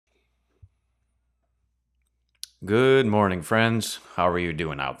Good morning, friends. How are you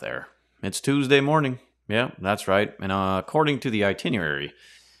doing out there? It's Tuesday morning. Yeah, that's right. And according to the itinerary,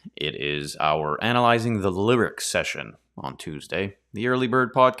 it is our Analyzing the Lyrics session on Tuesday. The Early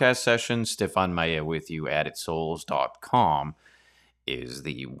Bird podcast session, Stefan Maia with you at itsouls.com is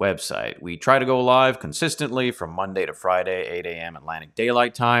the website. We try to go live consistently from Monday to Friday, 8 a.m. Atlantic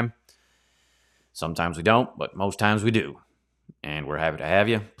Daylight Time. Sometimes we don't, but most times we do. And we're happy to have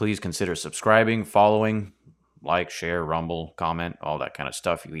you. Please consider subscribing, following, like, share, rumble, comment, all that kind of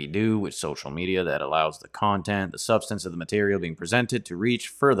stuff we do with social media that allows the content, the substance of the material being presented to reach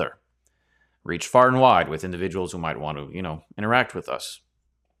further, reach far and wide with individuals who might want to, interact with us.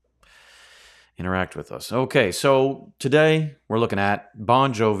 Okay, so today we're looking at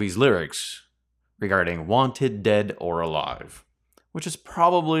Bon Jovi's lyrics regarding Wanted Dead or Alive, which is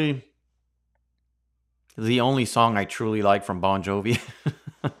probably the only song I truly like from Bon Jovi.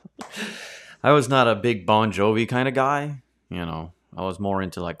 I was not a big Bon Jovi kind of guy. I was more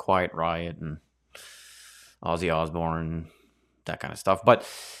into like Quiet Riot and Ozzy Osbourne, that kind of stuff. But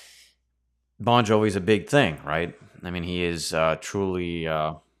Bon Jovi's a big thing, right? I mean, he is truly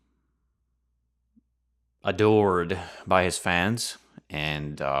adored by his fans.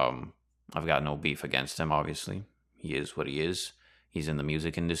 And I've got no beef against him, obviously. He is what he is. He's in the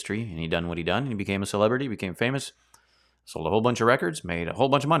music industry, and he done what he done. He became a celebrity, became famous, sold a whole bunch of records, made a whole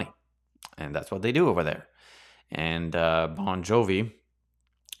bunch of money. And that's what they do over there. And Bon Jovi,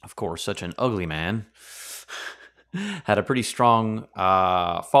 of course, such an ugly man, had a pretty strong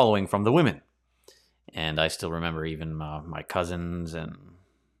following from the women. And I still remember even my cousins and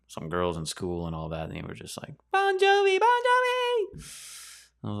some girls in school and all that, and they were just like, Bon Jovi, Bon Jovi!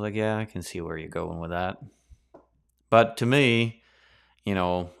 I was like, yeah, I can see where you're going with that. But to me,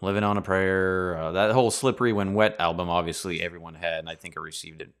 Living on a Prayer, that whole Slippery When Wet album, obviously everyone had, and I think I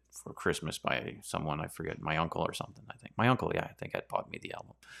received it for Christmas by someone, I forget, my uncle or something, I think. My uncle, yeah, I think had bought me the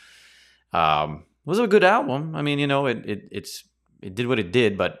album. It was a good album. I mean, it did what it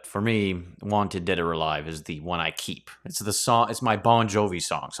did, but for me, Wanted Dead or Alive is the one I keep. It's the song, it's my Bon Jovi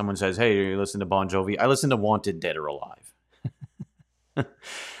song. Someone says, hey, you listen to Bon Jovi? I listen to Wanted Dead or Alive.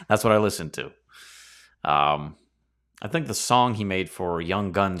 That's what I listen to. I think the song he made for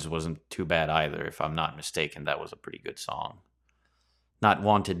Young Guns wasn't too bad either, if I'm not mistaken. That was a pretty good song. Not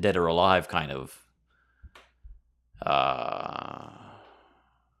Wanted Dead or Alive kind of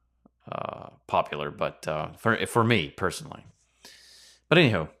popular, but for me personally. But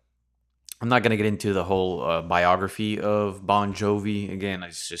anyhow, I'm not going to get into the whole biography of Bon Jovi. Again,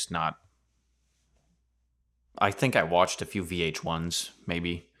 it's just not... I think I watched a few VH1s,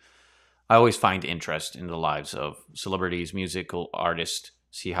 maybe. I always find interest in the lives of celebrities, musical artists,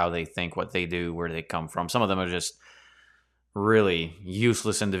 see how they think, what they do, where they come from. Some of them are just really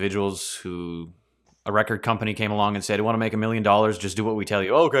useless individuals who a record company came along and said, "You want to make $1 million? Just do what we tell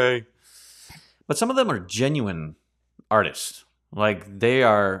you." Okay. But some of them are genuine artists. Like, they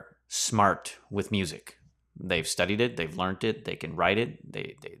are smart with music. They've studied it. They've learned it. They can write it.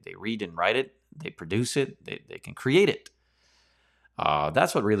 They read and write it. They produce it. They can create it.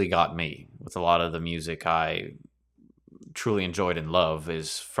 That's what really got me with a lot of the music I truly enjoyed and love,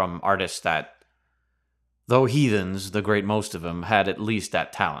 is from artists that, though heathens, the great most of them, had at least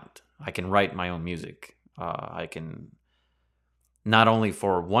that talent. I can write my own music. I can, not only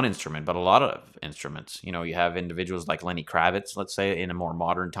for one instrument, but a lot of instruments. You have individuals like Lenny Kravitz, let's say, in a more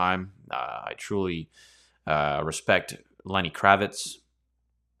modern time. I truly respect Lenny Kravitz.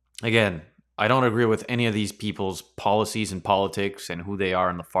 Again, I don't agree with any of these people's policies and politics and who they are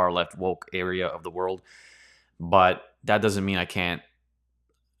in the far left woke area of the world. But that doesn't mean I can't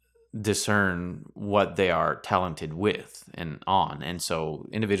discern what they are talented with and on. And so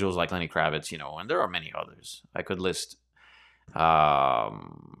individuals like Lenny Kravitz, and there are many others I could list.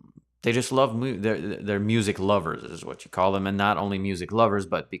 They just love they're music lovers is what you call them. And not only music lovers,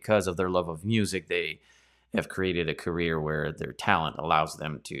 but because of their love of music, they have created a career where their talent allows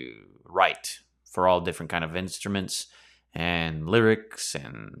them to write for all different kind of instruments and lyrics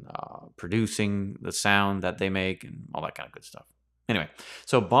and producing the sound that they make and all that kind of good stuff. Anyway,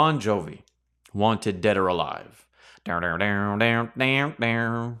 so Bon Jovi, Wanted Dead or Alive. Down, down, down, down, down,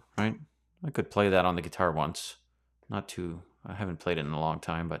 down. Right? I could play that on the guitar once. I haven't played it in a long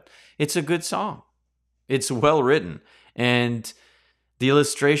time, but it's a good song. It's well written. And the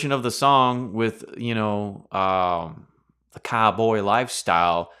illustration of the song with, the cowboy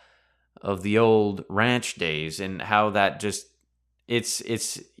lifestyle of the old ranch days and how that just,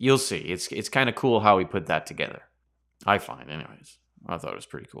 it's you'll see. It's kind of cool how he put that together. I find, anyways. I thought it was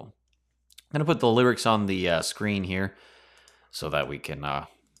pretty cool. I'm going to put the lyrics on the screen here so that we can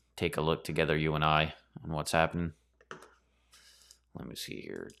take a look together, you and I. and what's happening. Let me see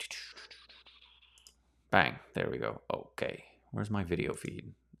here. Bang. There we go. Okay. Where's my video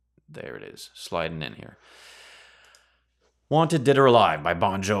feed? There it is. Sliding in here. Wanted Dead or Alive by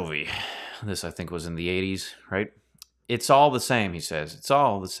Bon Jovi. This, I think, was in the 80s, right? It's all the same, he says. It's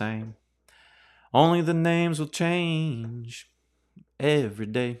all the same. Only the names will change every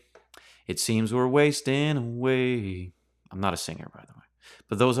day. It seems we're wasting away. I'm not a singer, by the way.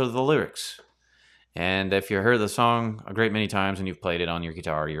 But those are the lyrics. And if you heard the song a great many times and you've played it on your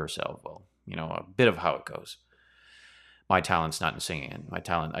guitar yourself, well, you know a bit of how it goes. My talent's not in singing. My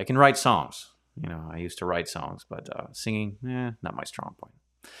talent, I can write songs. You know, I used to write songs, but singing, not my strong point.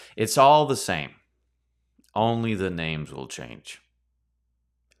 It's all the same. Only the names will change.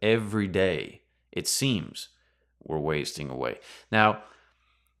 Every day, it seems we're wasting away. Now,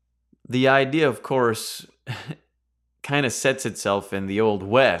 the idea, of course, kind of sets itself in the Old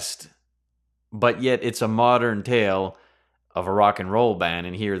West, but yet it's a modern tale of a rock and roll band.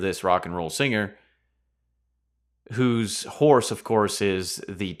 And here, this rock and roll singer, whose horse, of course, is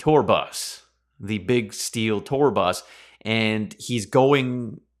the tour bus, the big steel tour bus. And he's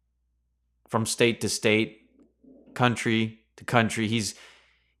going from state to state, country to country. He's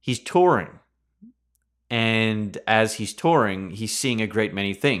touring. And as he's touring, he's seeing a great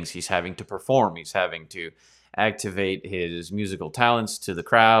many things. He's having to perform. He's having to activate his musical talents to the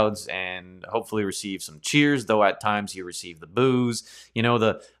crowds and hopefully receive some cheers, though at times he received the boos. You know,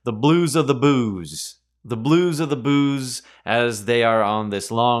 the blues of the booze. The blues of the booze as they are on this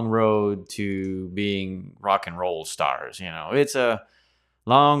long road to being rock and roll stars. You know, it's a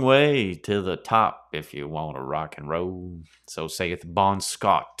long way to the top if you want to rock and roll. So saith Bon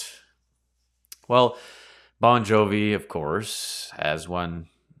Scott. Well, Bon Jovi, of course, has one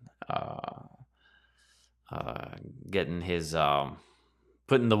getting his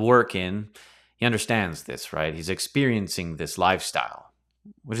putting the work in. He understands this, right? He's experiencing this lifestyle,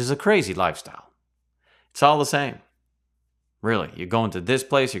 which is a crazy lifestyle. It's all the same. Really. You're going to this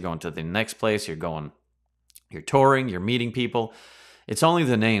place, you're going to the next place, you're touring, you're meeting people. It's only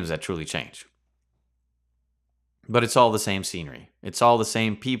the names that truly change. But it's all the same scenery. It's all the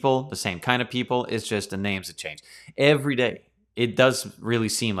same people, the same kind of people. It's just the names that change. Every day. It does really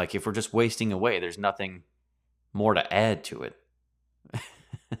seem like if we're just wasting away, there's nothing more to add to it.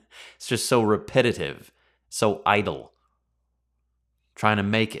 It's just so repetitive, so idle. Trying to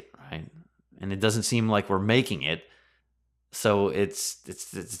make it, right? And it doesn't seem like we're making it. So it's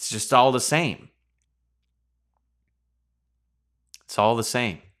just all the same. It's all the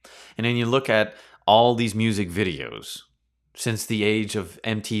same. And then you look at all these music videos since the age of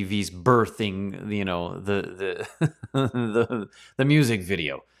MTV's birthing, you know, the the music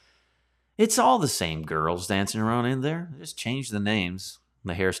video. It's all the same girls dancing around in there. Just change the names,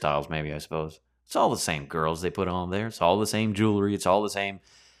 the hairstyles maybe, I suppose. It's all the same girls they put on there. It's all the same jewelry. It's all the same.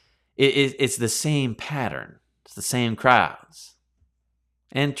 It's the same pattern. It's the same crowds.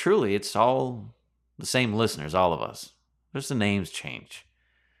 And truly, it's all the same listeners, all of us. Just the names change.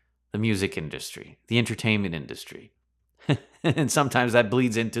 The music industry, the entertainment industry. And sometimes that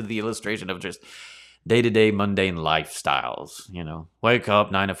bleeds into the illustration of just day-to-day mundane lifestyles, you know. Wake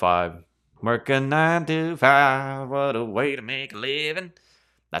up, 9 to 5. Work a 9 to 5. What a way to make a living.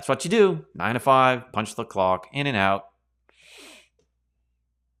 That's what you do. 9 to 5, punch the clock, in and out.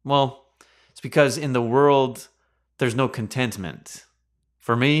 Well, it's because in the world, there's no contentment.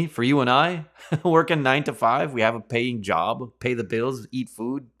 For me, for you and I, working 9 to 5, we have a paying job, pay the bills, eat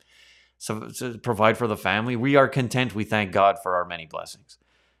food, so to provide for the family. We are content. We thank God for our many blessings.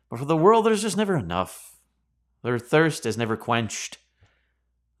 But for the world, there's just never enough. Their thirst is never quenched.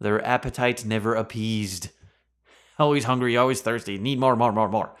 Their appetite never appeased. Always hungry, always thirsty, need more, more, more,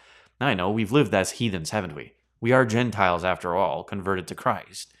 more. I know, we've lived as heathens, haven't we? We are Gentiles, after all, converted to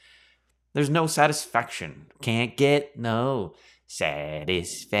Christ. There's no satisfaction. Can't get no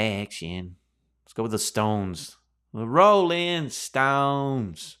satisfaction. Let's go with the Stones. The Rolling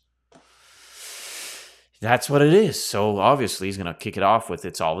Stones. That's what it is. So obviously he's going to kick it off with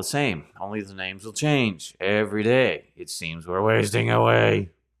it's all the same. Only the names will change every day. It seems we're wasting away.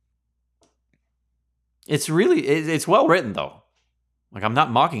 It's well written though. Like, I'm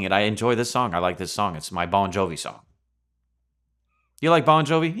not mocking it. I enjoy this song. I like this song. It's my Bon Jovi song. You like Bon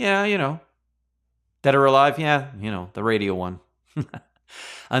Jovi? Yeah, you know. Dead or Alive? Yeah, you know, the radio one.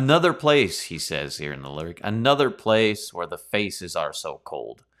 Another place, he says here in the lyric, another place where the faces are so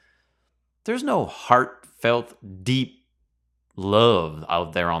cold. There's no heartfelt, deep love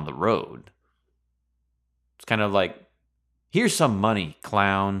out there on the road. It's kind of like, here's some money,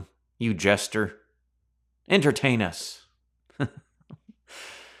 clown, you jester. Entertain us.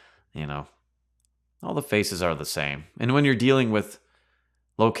 You know. All the faces are the same. And when you're dealing with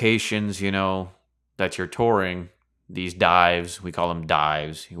locations, that you're touring, these dives, we call them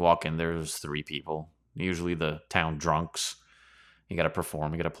dives. You walk in, there's 3 people, usually the town drunks. You got to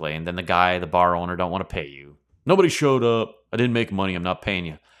perform, you got to play. And then the bar owner don't want to pay you. Nobody showed up. I didn't make money. I'm not paying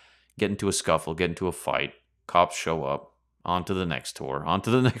you. Get into a scuffle, get into a fight. Cops show up. On to the next tour, on to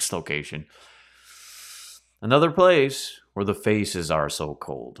the next location. Another place where the faces are so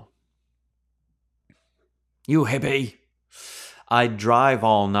cold. You hippie. I'd drive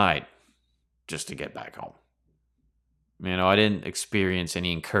all night just to get back home. I didn't experience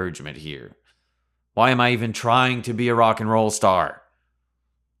any encouragement here. Why am I even trying to be a rock and roll star?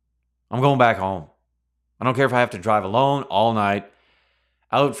 I'm going back home. I don't care if I have to drive alone all night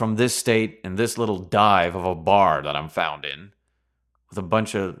out from this state in this little dive of a bar that I'm found in with a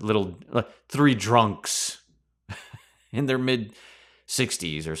bunch of little 3 drunks in their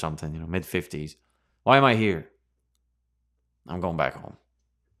mid-60s or something, mid-50s. Why am I here? I'm going back home.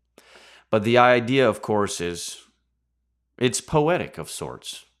 But the idea, of course, is it's poetic of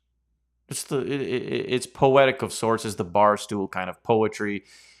sorts. It's poetic of sorts. It's the Barstool kind of poetry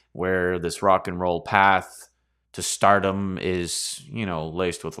where this rock and roll path to stardom is,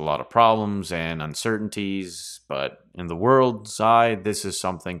 laced with a lot of problems and uncertainties. But in the world's eye, this is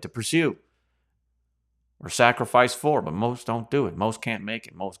something to pursue or sacrifice for. But most don't do it. Most can't make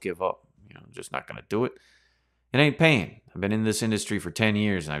it. Most give up. Just not going to do it. It ain't paying. I've been in this industry for 10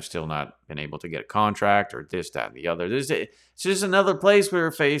 years and I've still not been able to get a contract or this, that, and the other. It's just another place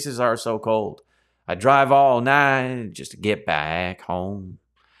where faces are so cold. I drive all night just to get back home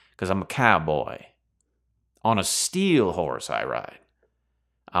because I'm a cowboy. On a steel horse I ride.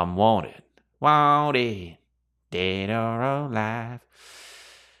 I'm wanted, dead or alive.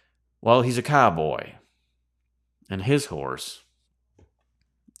 Well, he's a cowboy. And his horse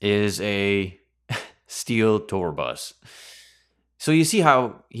is a steel tour bus. So you see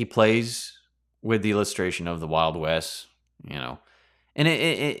how he plays with the illustration of the Wild West, and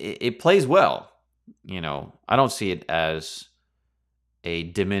it plays well. I don't see it as a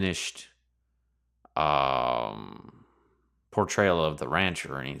diminished portrayal of the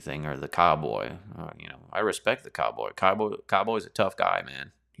rancher or anything, or the cowboy. I respect the cowboy. Cowboy's a tough guy,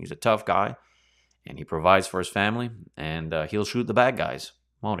 man. He's a tough guy, and he provides for his family, and he'll shoot the bad guys,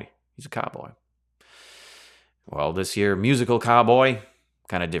 won't he? He's a cowboy. Well, this year, musical cowboy,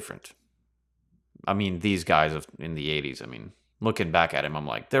 kind of different. I mean, these guys in the 80s, looking back at him, I'm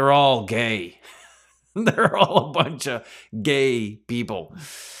like, they're all gay. They're all a bunch of gay people.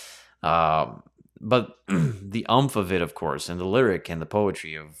 But the umph of it, of course, and the lyric and the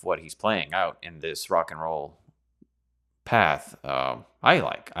poetry of what he's playing out in this rock and roll path, I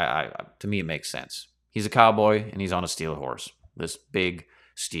like. To me, it makes sense. He's a cowboy, and he's on a steel horse. This big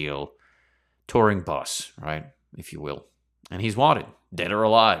steel touring bus, right, if you will. And he's wanted, dead or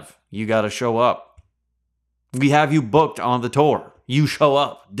alive. You got to show up. We have you booked on the tour. You show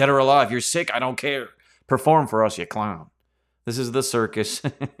up, dead or alive. You're sick, I don't care. Perform for us, you clown. This is the circus.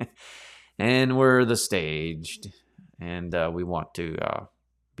 And we're the staged. And we want to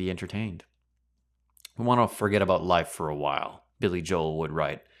be entertained. We want to forget about life for a while. Billy Joel would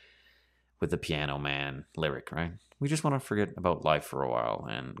write with the Piano Man lyric, right? We just want to forget about life for a while.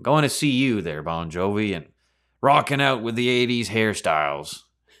 And going to see you there, Bon Jovi, and rocking out with the 80s hairstyles.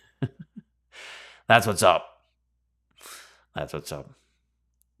 That's what's up. That's what's up.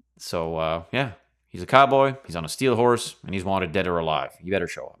 So, yeah, he's a cowboy. He's on a steel horse, and he's wanted dead or alive. You better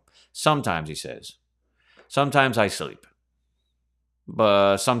show up. Sometimes, he says. Sometimes I sleep.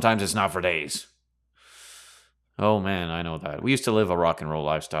 But sometimes it's not for days. Oh, man, I know that. We used to live a rock and roll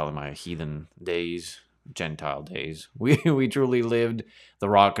lifestyle in my heathen days. Gentile days. We truly lived the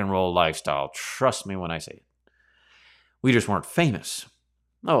rock and roll lifestyle. Trust me when I say it. We just weren't famous.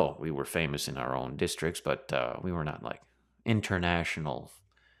 Oh, we were famous in our own districts, but we were not like international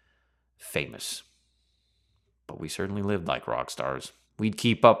famous. But we certainly lived like rock stars. We'd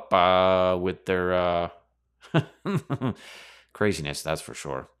keep up with their craziness, that's for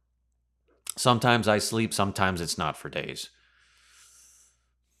sure. Sometimes I sleep, sometimes it's not for days.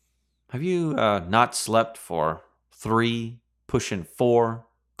 Have you not slept for 3, pushing 4,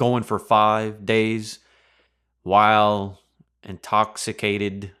 going for 5 days while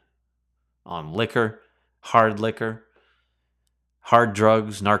intoxicated on liquor, hard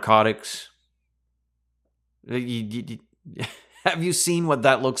drugs, narcotics? Have you seen what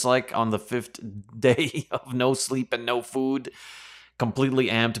that looks like on the 5th day of no sleep and no food? Completely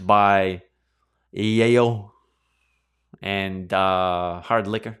amped by yayo and hard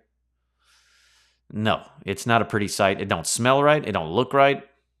liquor? No, it's not a pretty sight. It don't smell right. It don't look right.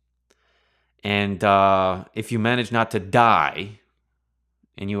 And if you manage not to die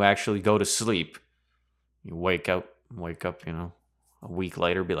and you actually go to sleep, you wake up, a week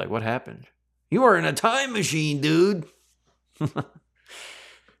later, be like, what happened? You were in a time machine, dude.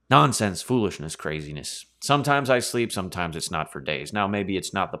 Nonsense, foolishness, craziness. Sometimes I sleep, sometimes it's not for days. Now, maybe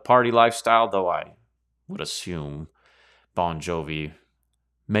it's not the party lifestyle, though I would assume Bon Jovi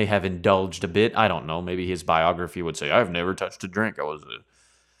may have indulged a bit. I don't know. Maybe his biography would say, I've never touched a drink. I was a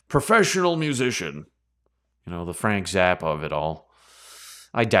professional musician. The Frank Zappa of it all.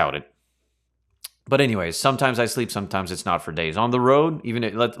 I doubt it. But anyways, sometimes I sleep, sometimes it's not for days. On the road, even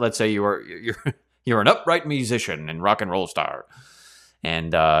let's say you're an upright musician and rock and roll star,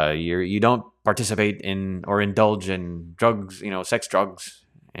 and you don't participate in or indulge in drugs, sex, drugs,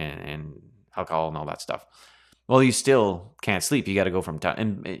 and alcohol and all that stuff. Well, you still can't sleep. You got to go from time.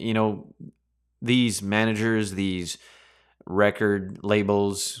 And these managers, these record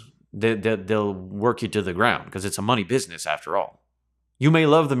labels, they'll work you to the ground because it's a money business after all. You may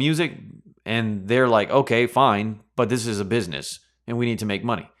love the music, and they're like, okay, fine, but this is a business, and we need to make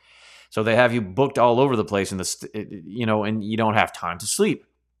money. So they have you booked all over the place, and you don't have time to sleep.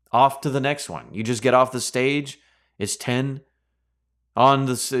 Off to the next one. You just get off the stage. It's 10. On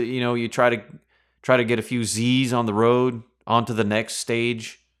the, you try to get a few Z's on the road onto the next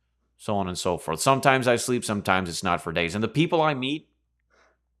stage, so on and so forth. Sometimes I sleep, sometimes it's not for days. And the people I meet,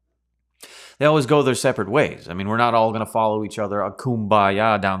 they always go their separate ways. I mean, we're not all going to follow each other, a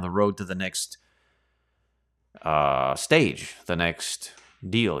kumbaya down the road to the next stage, the next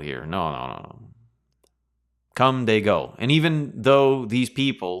deal here. No. Come, they go. And even though these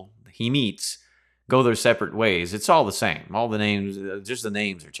people he meets go their separate ways, it's all the same. All the names, just the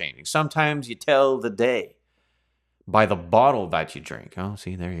names are changing. Sometimes you tell the day by the bottle that you drink. Oh,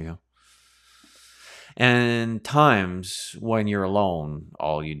 see, there you go. And times when you're alone,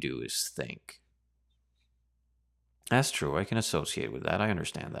 all you do is think. That's true. I can associate with that. I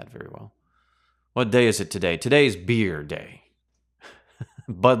understand that very well. What day is it today? Today's beer day.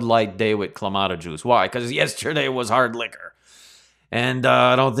 Bud Light day with Clamato juice. Why? Because yesterday was hard liquor. And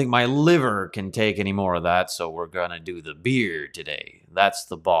I don't think my liver can take any more of that, so we're going to do the beer today. That's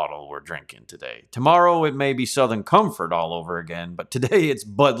the bottle we're drinking today. Tomorrow it may be Southern Comfort all over again, but today it's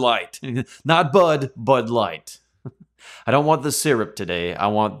Bud Light. Not Bud, Bud Light. I don't want the syrup today. I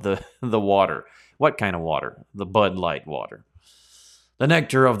want the water. What kind of water? The Bud Light water. The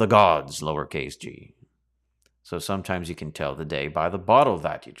nectar of the gods, lowercase g. So sometimes you can tell the day by the bottle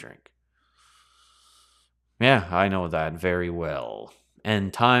that you drink. Yeah, I know that very well.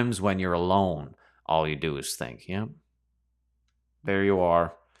 And times when you're alone, all you do is think. Yep. There you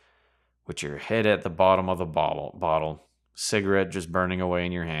are, with your head at the bottom of the bottle, cigarette just burning away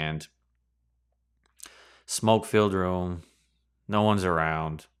in your hand, smoke-filled room, no one's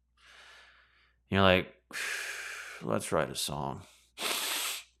around. You're like, let's write a song.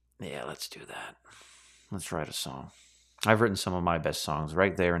 Yeah, let's do that. Let's write a song. I've written some of my best songs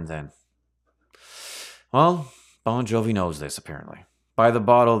right there and then. Well, Bon Jovi knows this, apparently. By the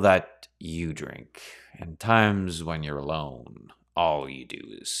bottle that you drink, and times when you're alone, all you do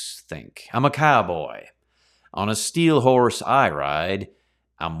is think. I'm a cowboy. On a steel horse I ride.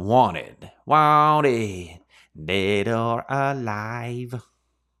 I'm wanted, dead or alive.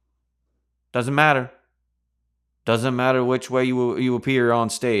 Doesn't matter. Doesn't matter which way you appear on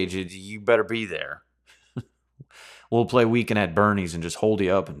stage. You better be there. We'll play Weekend at Bernie's and just hold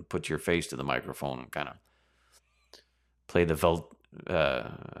you up and put your face to the microphone and kind of play the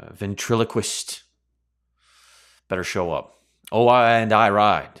ventriloquist. Better show up. Oh, I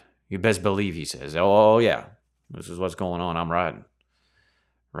ride. You best believe, he says. Oh, yeah. This is what's going on. I'm riding.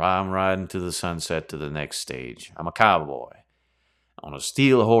 I'm riding to the sunset to the next stage. I'm a cowboy. On a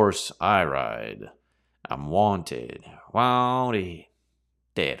steel horse I ride. I'm wanted,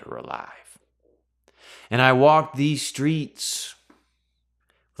 dead or alive. And I walk these streets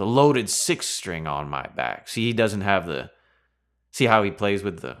with a loaded 6-string on my back. See, he doesn't have see how he plays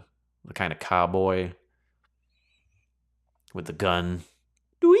with the kind of cowboy with the gun.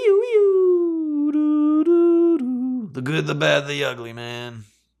 The good, the bad, the ugly, man.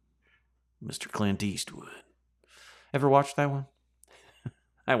 Mr. Clint Eastwood. Ever watched that one?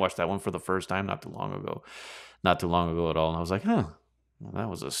 I watched that one for the first time not too long ago. Not too long ago at all. And I was like, well, that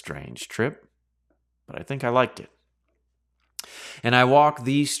was a strange trip. But I think I liked it. And I walk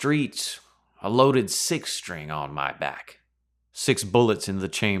these streets, a loaded 6-string on my back. 6 bullets in the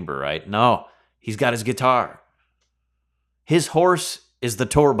chamber, right? No, he's got his guitar. His horse is the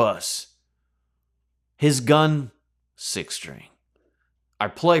tour bus. His gun, 6-string. I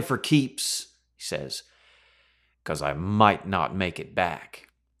play for keeps, he says, because I might not make it back.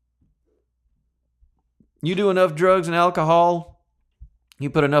 You do enough drugs and alcohol, you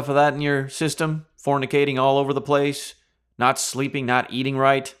put enough of that in your system, fornicating all over the place, not sleeping, not eating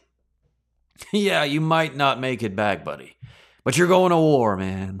right. Yeah, you might not make it back, buddy. But you're going to war,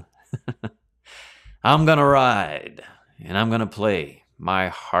 man. I'm going to ride, and I'm going to play my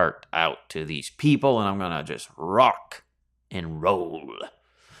heart out to these people, and I'm going to just rock and roll.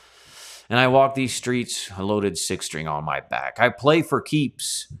 And I walk these streets, a loaded 6-string on my back. I play for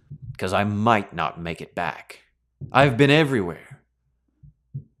keeps, because I might not make it back. I've been everywhere,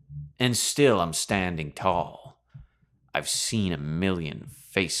 and still I'm standing tall. I've seen a million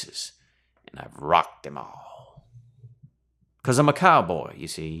faces, and I've rocked them all. 'Cause I'm a cowboy, you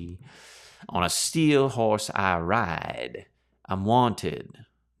see. On a steel horse I ride. I'm wanted,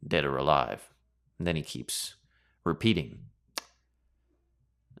 dead or alive. And then he keeps repeating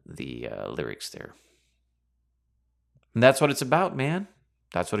the lyrics there. And that's what it's about, man.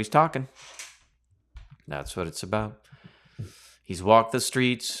 That's what he's talking. That's what it's about. He's walked the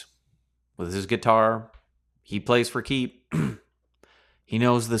streets with his guitar. He plays for keep. He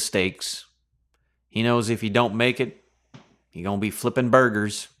knows the stakes. He knows if you don't make it, you're going to be flipping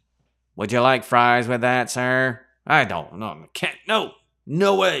burgers. Would you like fries with that, sir? I don't. No, can't.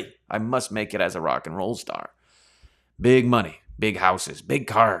 No way. I must make it as a rock and roll star. Big money, big houses, big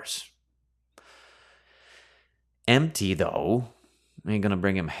cars. Empty, though, ain't going to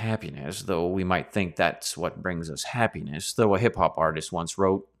bring him happiness, though we might think that's what brings us happiness. Though a hip-hop artist once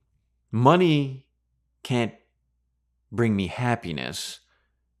wrote, money can't bring me happiness,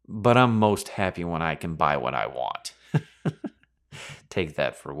 but I'm most happy when I can buy what I want. Take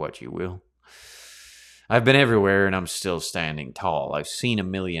that for what you will. I've been everywhere and I'm still standing tall. I've seen a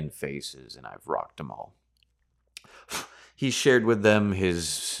million faces and I've rocked them all. He shared with them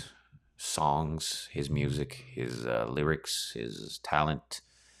his songs, his music, his lyrics, his talent.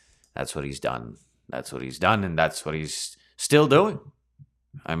 That's what he's done. That's what he's done, and that's what he's still doing.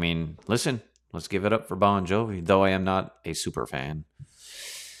 I mean, listen, let's give it up for Bon Jovi, though I am not a super fan.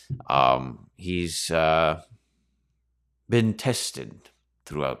 He's been tested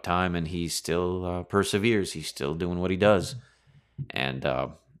throughout time, and he still perseveres. He's still doing what he does, and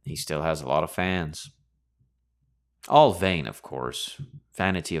he still has a lot of fans. All vain, of course.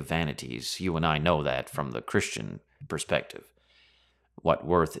 Vanity of vanities. You and I know that from the Christian perspective. What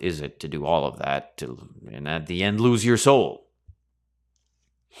worth is it to do all of that and at the end lose your soul?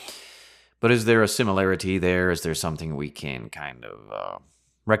 But is there a similarity there? Is there something we can kind of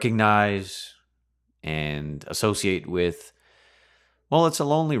recognize and associate with? Well, it's a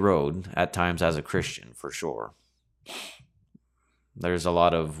lonely road at times as a Christian, for sure. There's a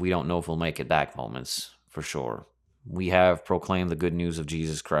lot of we don't know if we'll make it back moments, for sure. We have proclaimed the good news of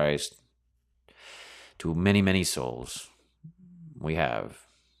Jesus Christ to many, many souls. We have.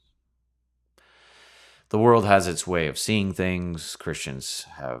 The world has its way of seeing things. Christians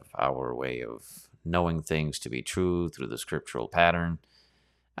have our way of knowing things to be true through the scriptural pattern.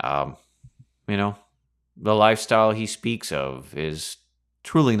 The lifestyle he speaks of is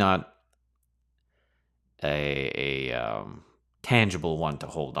truly not a tangible one to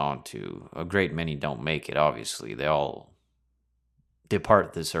hold on to. A great many don't make it, obviously. They all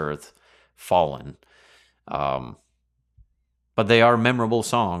depart this earth fallen. But they are memorable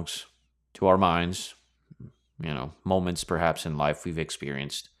songs to our minds. Moments perhaps in life we've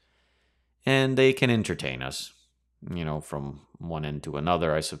experienced. And they can entertain us, from one end to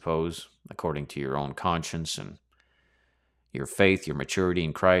another, I suppose, according to your own conscience and your faith, your maturity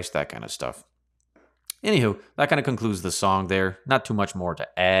in Christ, that kind of stuff. Anywho, that kind of concludes the song there. Not too much more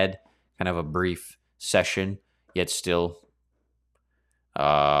to add. Kind of a brief session, yet still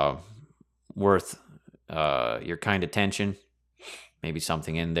worth your kind attention. Maybe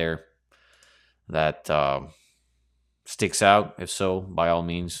something in there that sticks out. If so, by all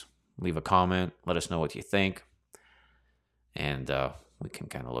means, leave a comment. Let us know what you think. And we can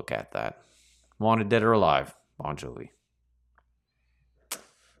kind of look at that. Wanted, Dead or Alive, Bon Jovi.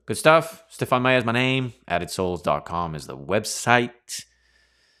 Good stuff. Stefan Maya is my name. AddedSouls.com is the website.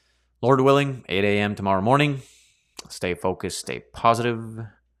 Lord willing, 8 a.m. tomorrow morning. Stay focused, stay positive.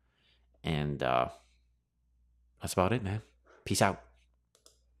 And that's about it, man. Peace out.